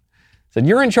president. He said,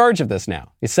 you're in charge of this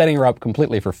now. He's setting her up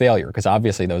completely for failure because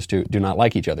obviously those two do not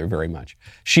like each other very much.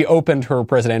 She opened her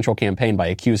presidential campaign by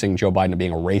accusing Joe Biden of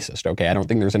being a racist. Okay, I don't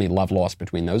think there's any love lost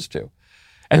between those two.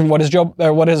 And what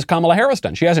has Kamala Harris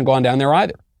done? She hasn't gone down there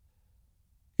either.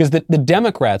 Because the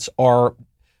Democrats are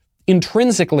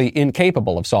intrinsically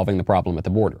incapable of solving the problem at the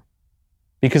border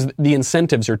because the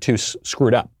incentives are too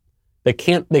screwed up. They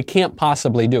can't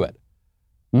possibly do it.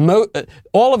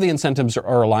 All of the incentives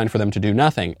are aligned for them to do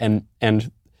nothing. And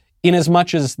in as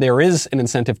much as there is an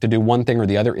incentive to do one thing or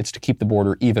the other, it's to keep the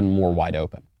border even more wide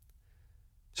open.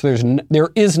 So there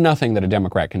is nothing that a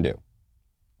Democrat can do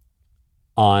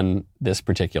on this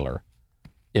particular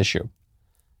issue.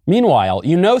 Meanwhile,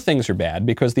 things are bad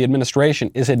because the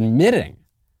administration is admitting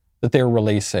that they're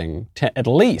releasing at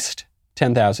least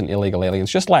 10,000 illegal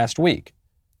aliens just last week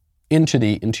into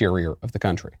the interior of the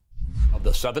country. Of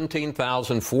the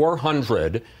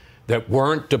 17,400 that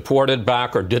weren't deported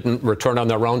back or didn't return on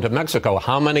their own to Mexico,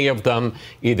 how many of them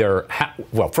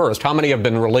first, how many have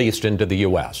been released into the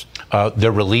U.S.?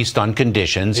 They're released on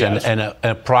conditions, Yes. and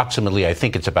approximately, I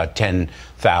think it's about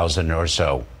 10,000 or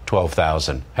so,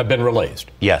 12,000. Have been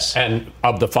released? Yes. And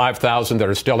of the 5,000 that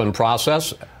are still in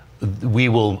process? We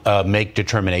will make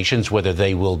determinations whether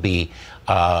they will be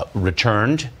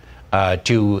returned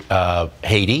to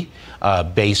Haiti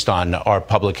based on our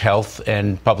public health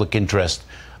and public interest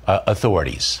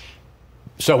authorities.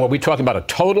 So are we talking about a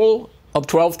total of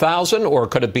 12,000 or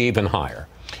could it be even higher?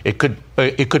 It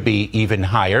could be even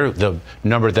higher. The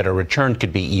number that are returned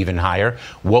could be even higher.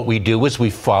 What we do is we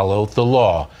follow the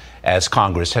law as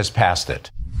Congress has passed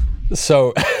it.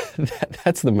 So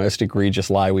that's the most egregious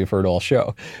lie we've heard all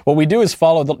show. What we do is if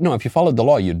you followed the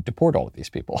law, you'd deport all of these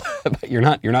people. But you're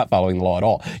not following the law at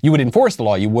all. You would enforce the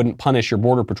law. You wouldn't punish your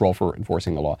border patrol for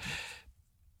enforcing the law.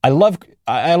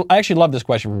 I actually love this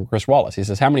question from Chris Wallace. He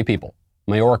says, how many people?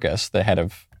 Mayorkas, the head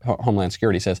of Homeland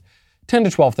Security, says 10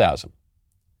 to 12,000.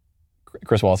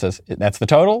 Chris Wallace says, that's the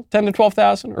total, 10 to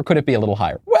 12,000? Or could it be a little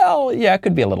higher? Well, yeah, it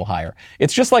could be a little higher.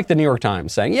 It's just like the New York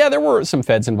Times saying, yeah, there were some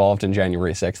feds involved in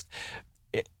January 6th.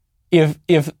 If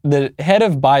the head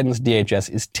of Biden's DHS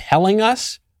is telling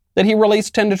us that he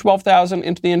released 10 to 12,000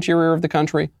 into the interior of the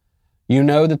country, you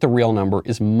know that the real number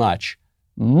is much,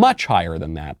 much higher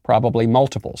than that, probably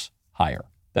multiples higher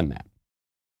than that.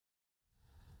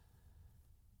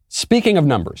 Speaking of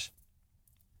numbers,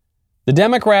 the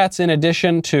Democrats, in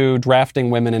addition to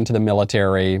drafting women into the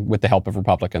military with the help of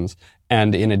Republicans,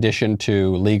 and in addition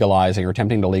to legalizing or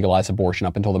attempting to legalize abortion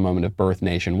up until the moment of birth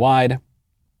nationwide,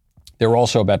 They're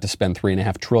also about to spend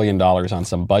 $3.5 trillion on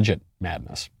some budget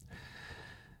madness.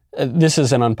 This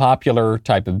is an unpopular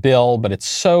type of bill, but it's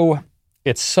so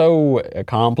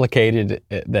complicated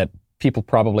that people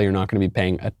probably are not going to be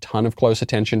paying a ton of close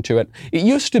attention to it. It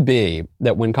used to be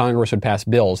that when Congress would pass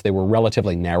bills, they were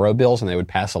relatively narrow bills and they would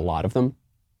pass a lot of them.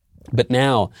 But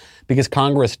now, because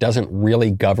Congress doesn't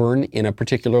really govern in a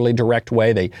particularly direct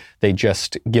way, they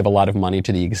just give a lot of money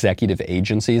to the executive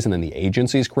agencies, and then the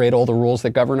agencies create all the rules that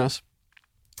govern us.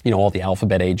 You know, all the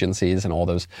alphabet agencies and all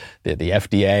those, the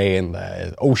FDA and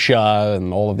the OSHA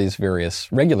and all of these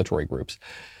various regulatory groups.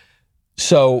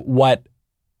 So what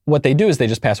they do is they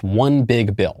just pass one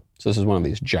big bill. So this is one of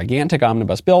these gigantic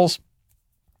omnibus bills.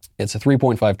 It's a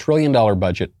 $3.5 trillion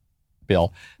budget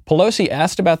bill. Pelosi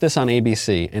asked about this on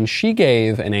ABC, and she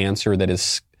gave an answer that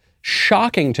is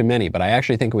shocking to many, but I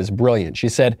actually think it was brilliant. She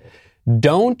said,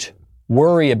 don't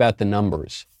worry about the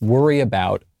numbers. Worry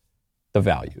about the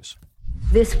values.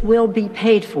 This will be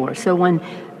paid for. So when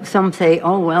some say,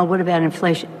 oh, well, what about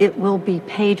inflation? It will be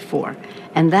paid for.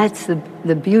 And that's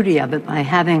the beauty of it, by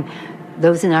having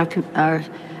those in our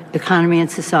economy and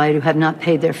society who have not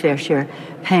paid their fair share,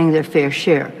 paying their fair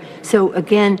share. So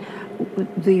again,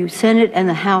 the Senate and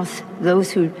the House,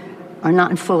 those who are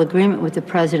not in full agreement with the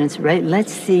president's rate,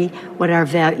 let's see what our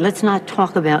value, let's not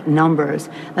talk about numbers,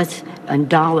 and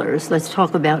dollars, let's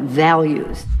talk about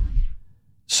values.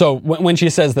 So when she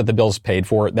says that the bill's paid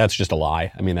for, that's just a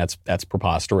lie. I mean, that's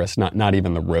preposterous. Not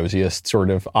even the rosiest sort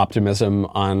of optimism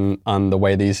on the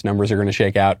way these numbers are going to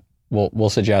shake out will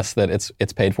suggest that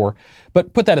it's paid for.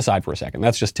 But put that aside for a second.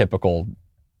 That's just typical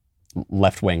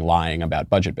left-wing lying about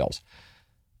budget bills.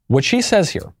 What she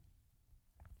says here,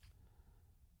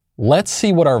 let's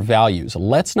see what our values,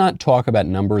 let's not talk about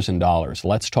numbers and dollars,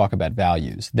 let's talk about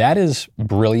values. That is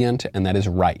brilliant and that is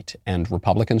right, and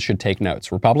Republicans should take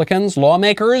notes. Republicans,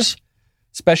 lawmakers,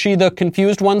 especially the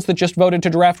confused ones that just voted to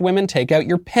draft women, take out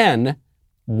your pen,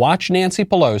 watch Nancy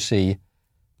Pelosi,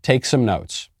 take some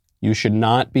notes. You should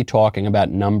not be talking about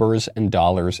numbers and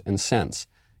dollars and cents.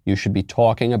 You should be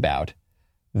talking about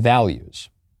values.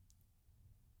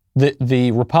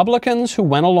 The Republicans who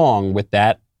went along with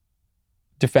that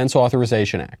Defense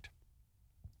Authorization Act,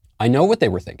 I know what they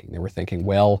were thinking. They were thinking,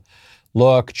 well,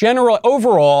 look,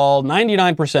 overall,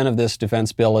 99% of this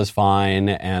defense bill is fine,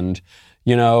 and,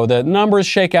 you know, the numbers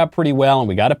shake out pretty well, and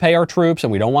we got to pay our troops,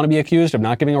 and we don't want to be accused of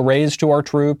not giving a raise to our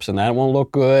troops, and that won't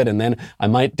look good, and then I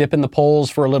might dip in the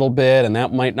polls for a little bit, and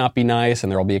that might not be nice,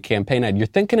 and there'll be a campaign ad. You're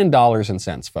thinking in dollars and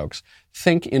cents, folks.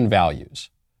 Think in values.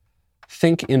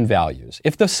 Think in values.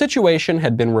 If the situation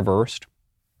had been reversed,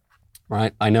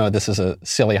 right? I know this is a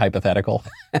silly hypothetical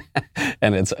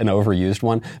and it's an overused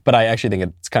one, but I actually think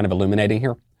it's kind of illuminating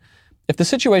here. If the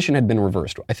situation had been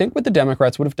reversed, I think what the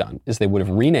Democrats would have done is they would have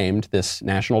renamed this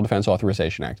National Defense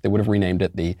Authorization Act. They would have renamed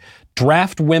it the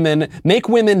Make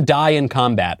Women Die in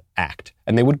Combat Act.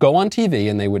 And they would go on TV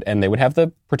and they would have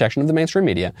the protection of the mainstream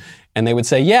media. And they would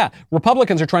say, yeah,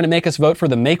 Republicans are trying to make us vote for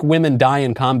the Make Women Die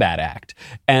in Combat Act.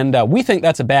 And we think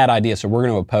that's a bad idea, so we're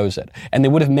going to oppose it. And they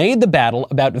would have made the battle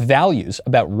about values,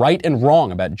 about right and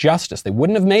wrong, about justice. They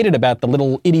wouldn't have made it about the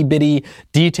little itty-bitty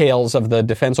details of the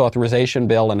Defense Authorization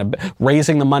Bill and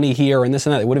raising the money here and this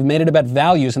and that. They would have made it about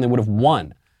values and they would have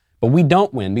won. But we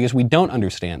don't win because we don't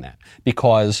understand that.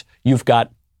 Because you've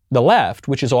got the left,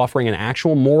 which is offering an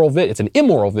actual moral it's an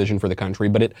immoral vision for the country,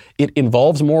 but it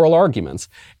involves moral arguments.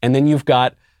 And then you've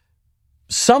got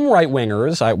some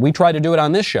right-wingers, we try to do it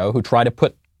on this show, who try to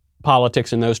put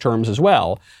politics in those terms as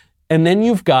well. And then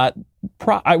you've got,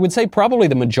 I would say, probably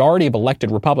the majority of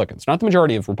elected Republicans, not the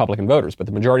majority of Republican voters, but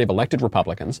the majority of elected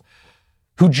Republicans,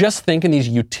 who just think in these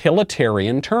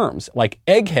utilitarian terms, like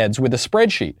eggheads with a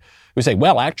spreadsheet. We say,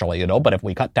 well, actually, but if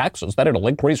we cut taxes, then it'll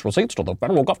increase receipts to the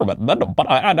federal government. But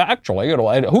actually,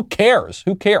 who cares?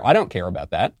 I don't care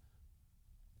about that.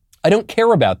 I don't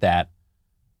care about that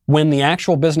when the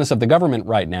actual business of the government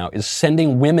right now is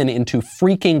sending women into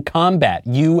freaking combat.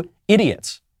 You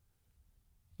idiots.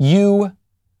 You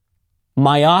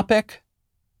myopic,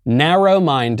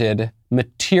 narrow-minded,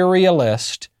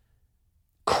 materialist,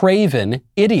 craven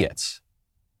idiots.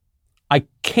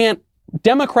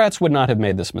 Democrats would not have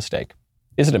made this mistake.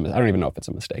 I don't even know if it's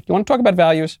a mistake. You want to talk about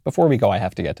values? Before we go, I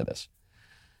have to get to this.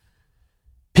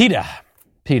 PETA,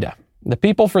 the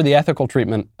People for the Ethical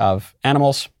Treatment of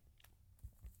Animals,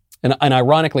 an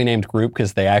ironically named group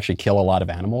because they actually kill a lot of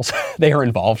animals. They are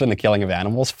involved in the killing of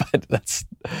animals, but that's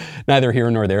neither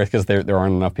here nor there because there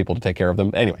aren't enough people to take care of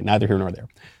them. Anyway, neither here nor there,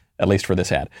 at least for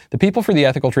this ad. The People for the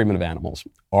Ethical Treatment of Animals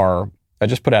I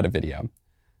just put out a video.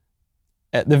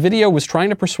 The video was trying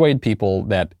to persuade people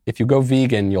that if you go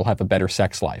vegan, you'll have a better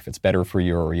sex life. It's better for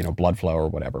your, blood flow or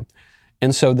whatever.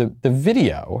 And so the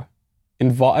video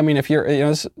I mean, if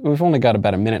you're, we've only got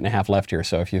about a minute and a half left here.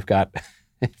 So if you've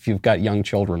got young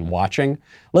children watching,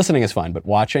 listening is fine, but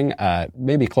watching,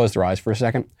 maybe close their eyes for a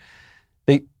second.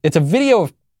 It's a video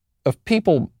of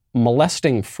people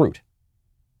molesting fruit.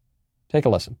 Take a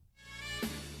listen.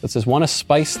 It says, want to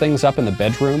spice things up in the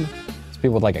bedroom? It's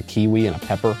people with like a kiwi and a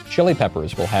pepper. Chili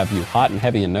peppers will have you hot and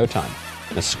heavy in no time.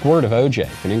 And a squirt of OJ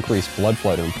can increase blood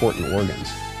flow to important organs.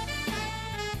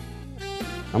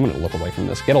 I'm going to look away from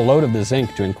this. Get a load of the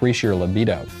zinc to increase your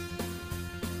libido.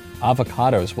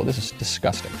 Avocados, well, this is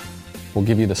disgusting. Will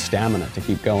give you the stamina to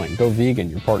keep going. Go vegan,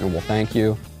 your partner will thank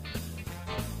you.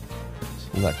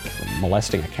 Like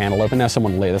molesting a cantaloupe. And now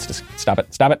someone let's just stop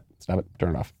it,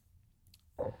 turn it off.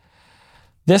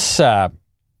 This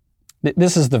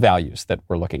is the values that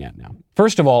we're looking at now.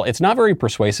 First of all, it's not very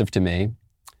persuasive to me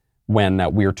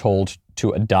when we're told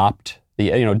to adopt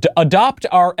adopt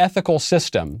our ethical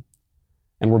system,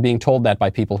 and we're being told that by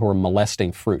people who are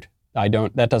molesting fruit.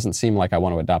 That doesn't seem like I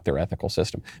want to adopt their ethical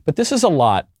system. But this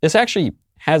actually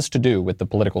has to do with the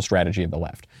political strategy of the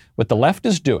left. What the left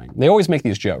is doing, they always make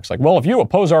these jokes like, well, if you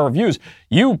oppose our views,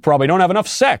 you probably don't have enough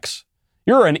sex.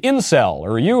 You're an incel,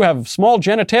 or you have small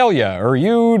genitalia, or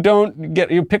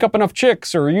you pick up enough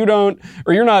chicks, or you're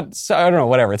not, I don't know,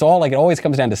 whatever. It's all like, it always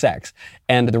comes down to sex.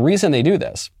 And the reason they do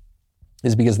this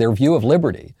is because their view of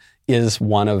liberty is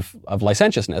one of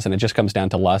licentiousness, and it just comes down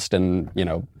to lust and,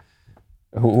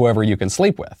 whoever you can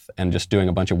sleep with, and just doing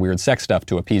a bunch of weird sex stuff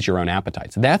to appease your own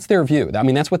appetites. That's their view. I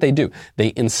mean, that's what they do.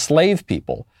 They enslave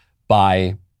people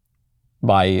by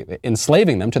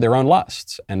enslaving them to their own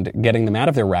lusts and getting them out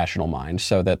of their rational mind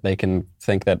so that they can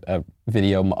think that a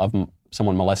video of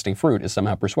someone molesting fruit is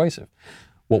somehow persuasive.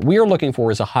 What we are looking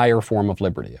for is a higher form of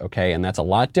liberty, okay? And that's a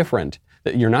lot different.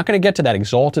 You're not going to get to that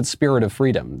exalted spirit of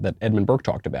freedom that Edmund Burke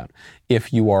talked about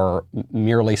if you are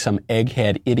merely some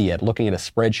egghead idiot looking at a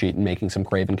spreadsheet and making some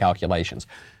craven calculations.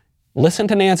 Listen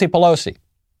to Nancy Pelosi.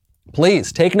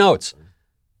 Please take notes.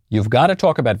 You've got to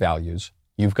talk about values.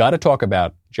 You've got to talk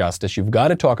about justice. You've got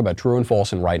to talk about true and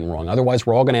false and right and wrong. Otherwise,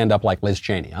 we're all going to end up like Liz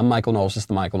Cheney. I'm Michael Knowles. This is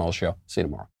The Michael Knowles Show. See you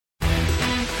tomorrow.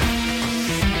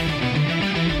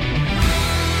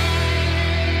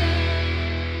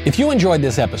 If you enjoyed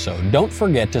this episode, don't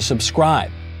forget to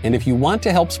subscribe. And if you want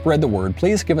to help spread the word,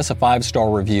 please give us a 5-star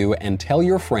review and tell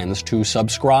your friends to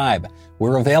subscribe.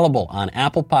 We're available on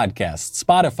Apple Podcasts,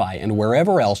 Spotify, and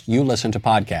wherever else you listen to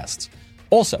podcasts.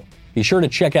 Also, be sure to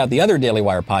check out the other Daily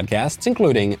Wire podcasts,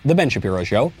 including The Ben Shapiro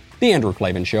Show, The Andrew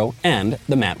Klavan Show, and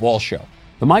The Matt Walsh Show.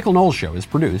 The Michael Knowles Show is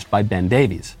produced by Ben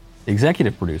Davies.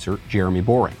 Executive producer, Jeremy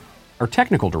Boring. Our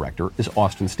technical director is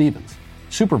Austin Stevens.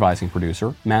 Supervising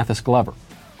producer, Mathis Glover.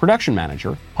 Production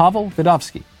manager, Pavel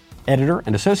Vidovsky. Editor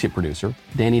and associate producer,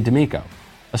 Danny D'Amico.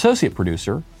 Associate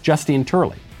producer, Justine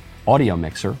Turley. Audio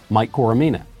mixer, Mike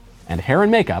Coromina. And hair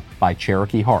and makeup by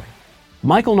Cherokee Hart. The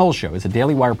Michael Knowles Show is a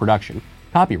Daily Wire production.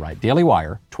 Copyright Daily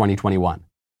Wire 2021.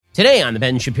 Today on The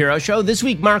Ben Shapiro Show, this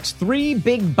week marks 3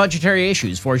 big budgetary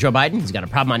issues for Joe Biden. He's got a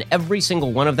problem on every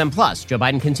single one of them. Plus, Joe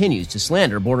Biden continues to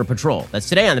slander Border Patrol. That's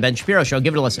today on The Ben Shapiro Show.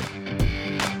 Give it a listen.